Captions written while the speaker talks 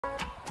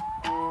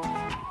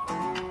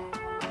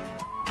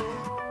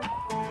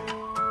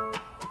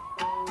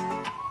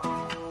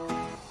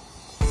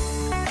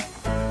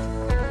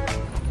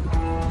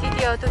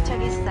드디어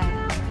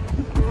도착했어요.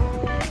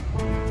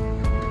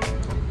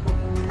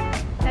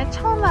 난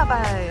처음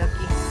와봐요 여기.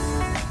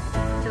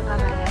 들어가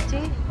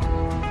봐야지.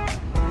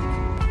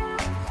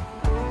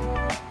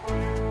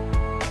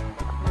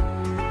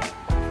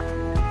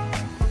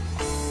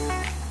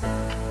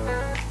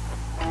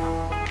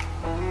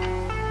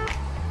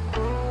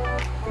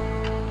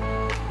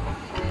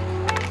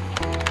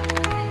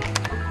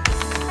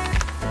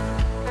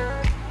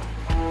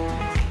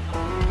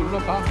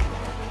 눌러봐.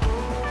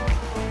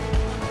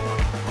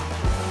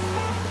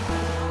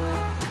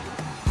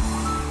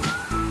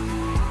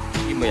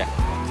 이게 뭐야?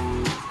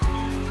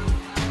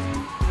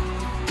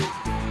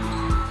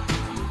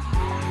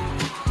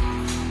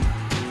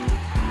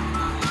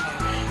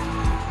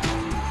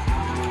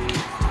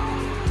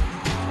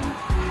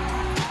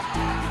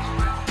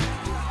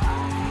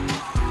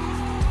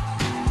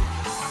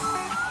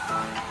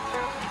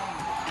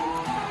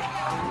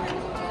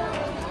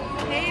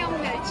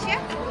 대형 멸치야?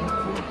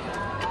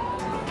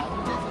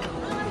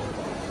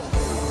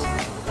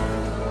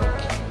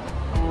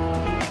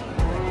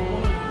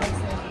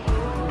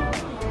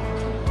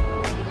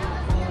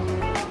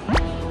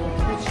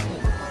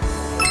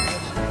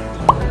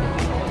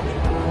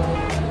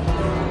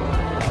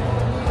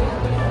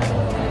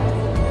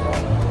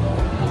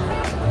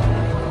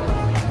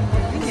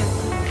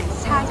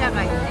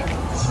 사자가 있네.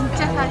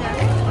 진짜 사자네.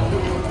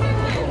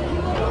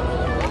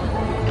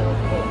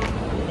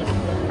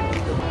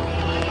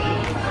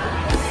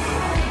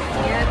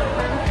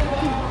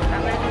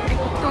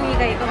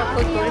 복동이가 이거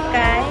갖고 놀까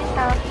해서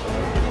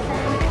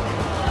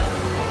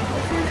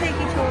무슨 색이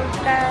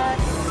좋을까?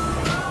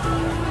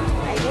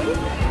 아이보리?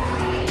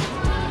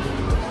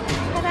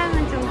 파랑은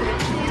좀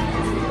그렇지.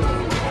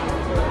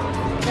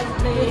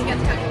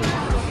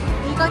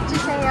 이것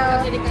주세요.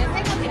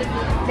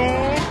 네.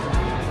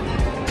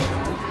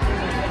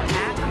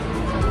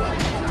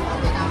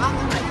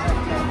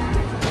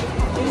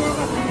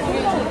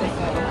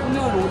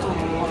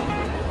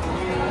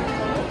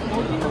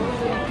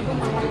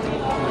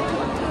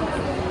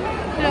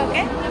 그러게?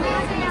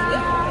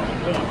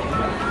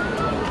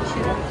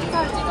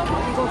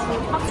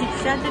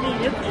 집사들이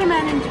이렇게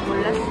많은지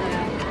몰랐어요.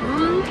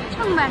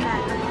 엄청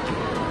많아요.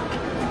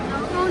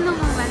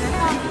 너무너무 많아서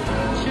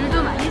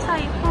줄도 많이 서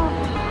있고,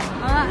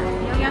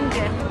 영양제.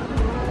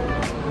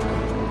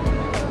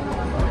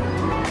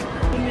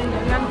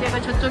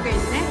 영양제가 저쪽에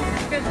있네.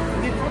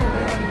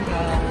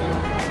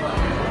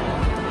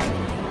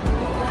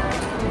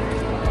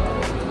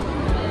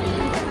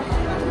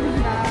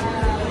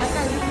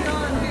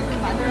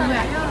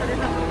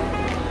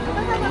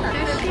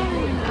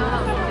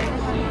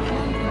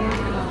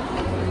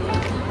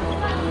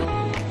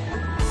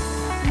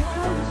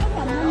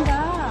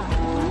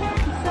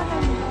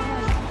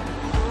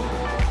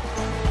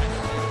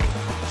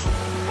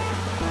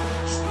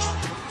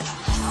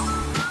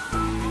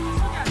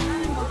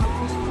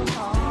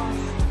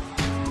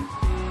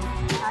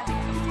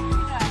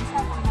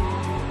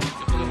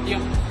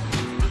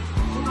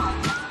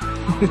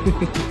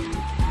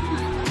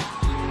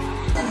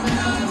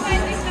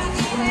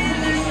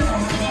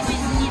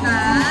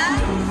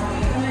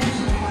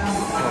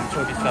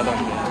 엄청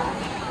비싸던데.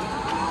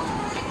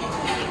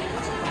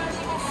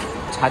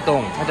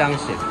 자동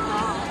화장실.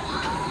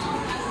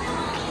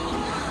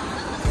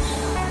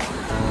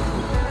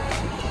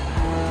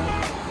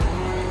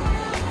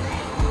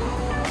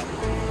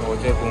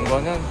 어제 본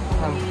거는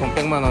한 보통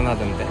 100만 원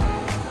하던데.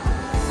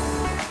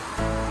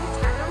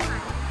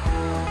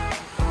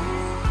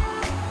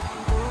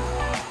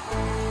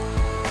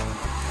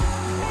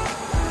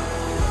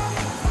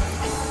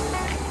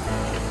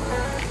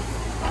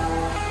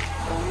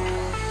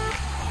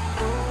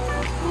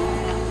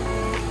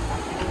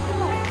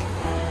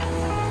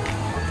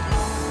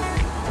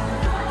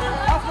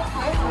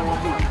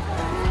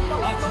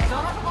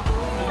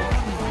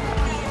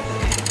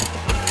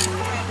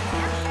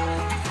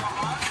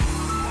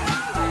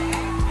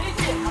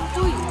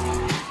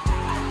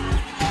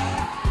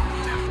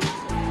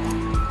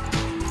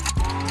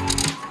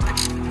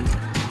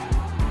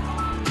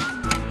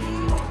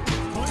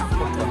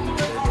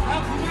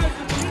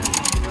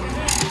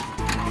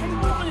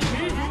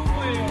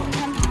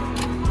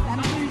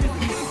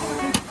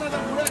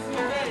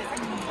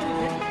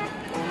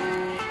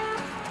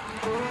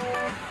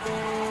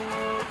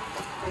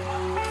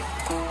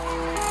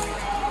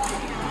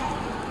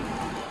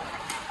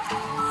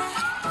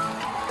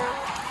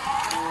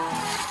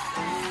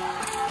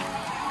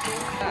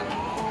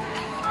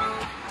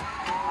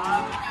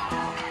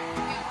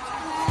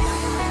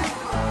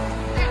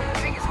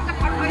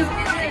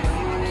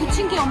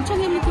 부친 게 엄청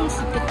햄이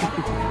수 있겠다.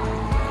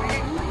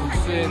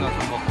 국수에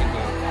넣어서 먹기도.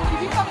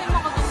 비빔밥에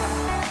먹어도 돼.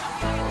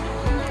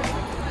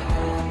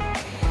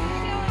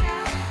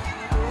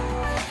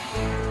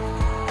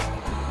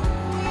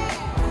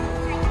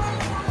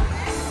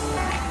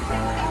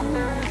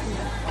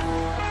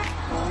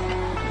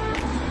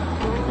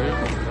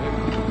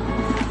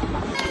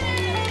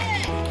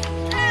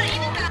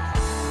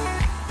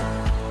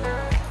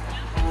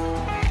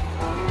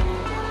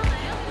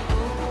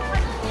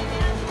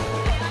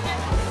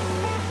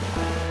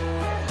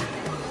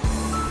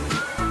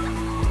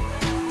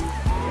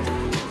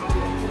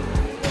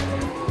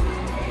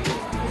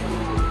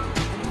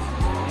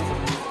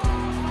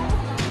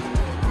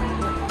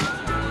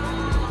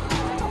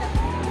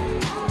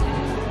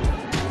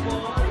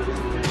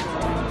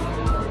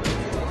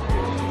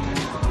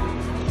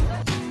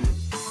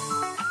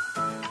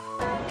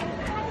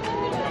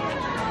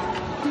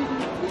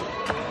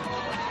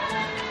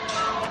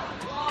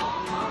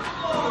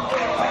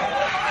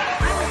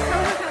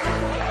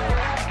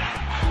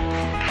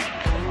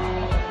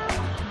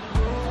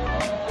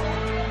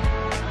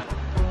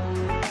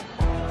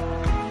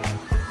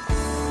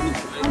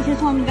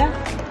 죄송합니다.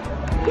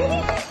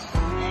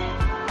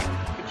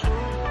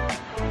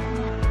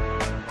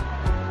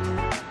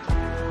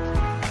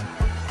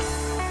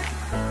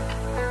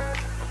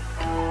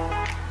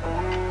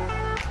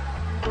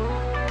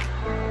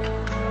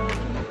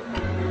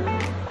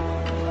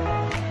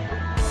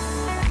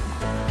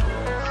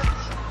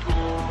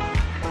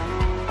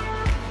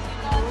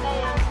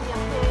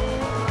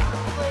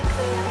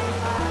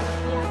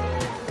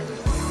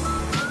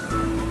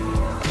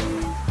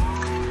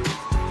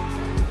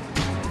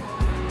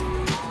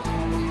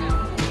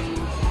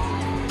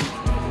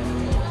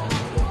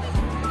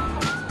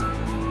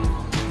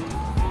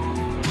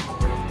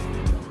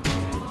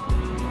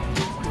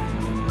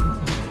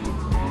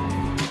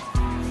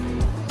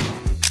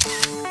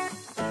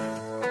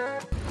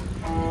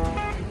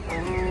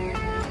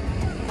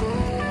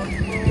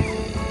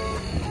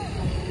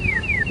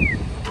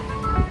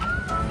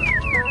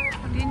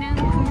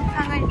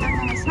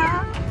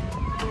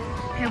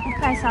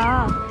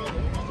 배고파서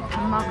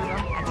밥 먹으러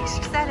아직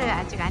식사를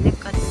아직 안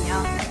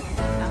했거든요.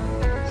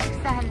 그래서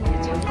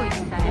식사하려고 찾고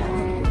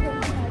있어요.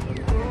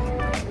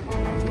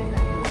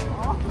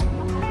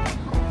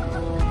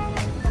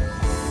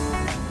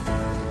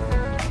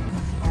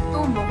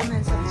 또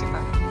먹으면서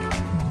찍어요.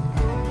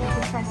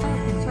 배고파서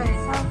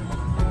근처에서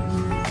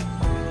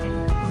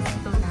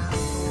고기도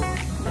나오고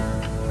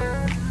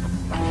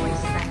먹고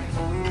있어요.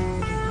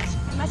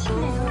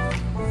 맛있네요.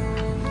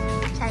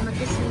 잘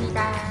먹겠습니다.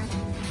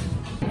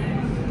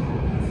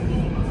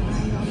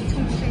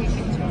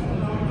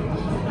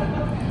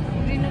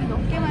 우리는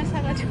몇 개만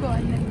사가지고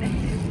왔는데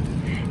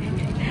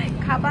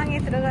가방에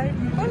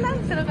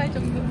꼴랑 들어갈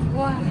정도.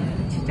 와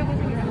진짜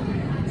고생이다.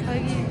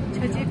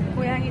 저 집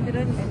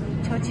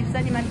고양이들은 저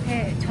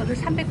집사님한테 저를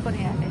 300번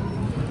해야 돼.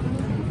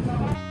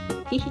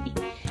 이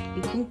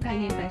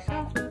궁팡에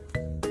가서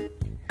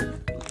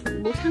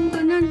뭐 산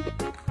거는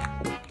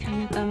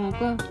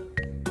장난감하고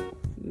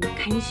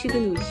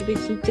간식은 우리 집에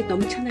진짜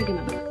넘쳐나게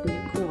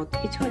많거든요. 그걸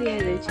어떻게 처리해야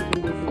될지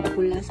모르고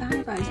골라서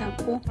하나도 안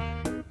샀고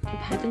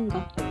받은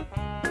거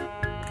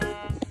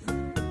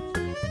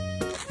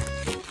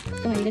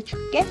또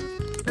알려줄게.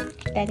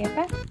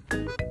 기다려봐.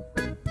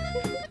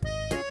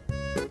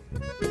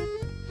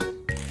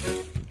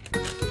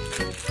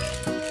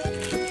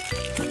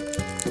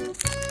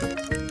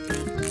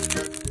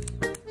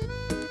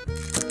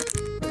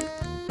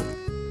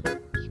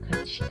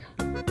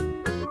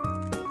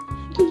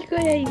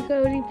 이거야 이거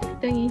우리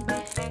복덩이.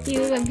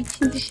 이거가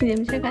미친듯이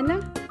냄새가 나?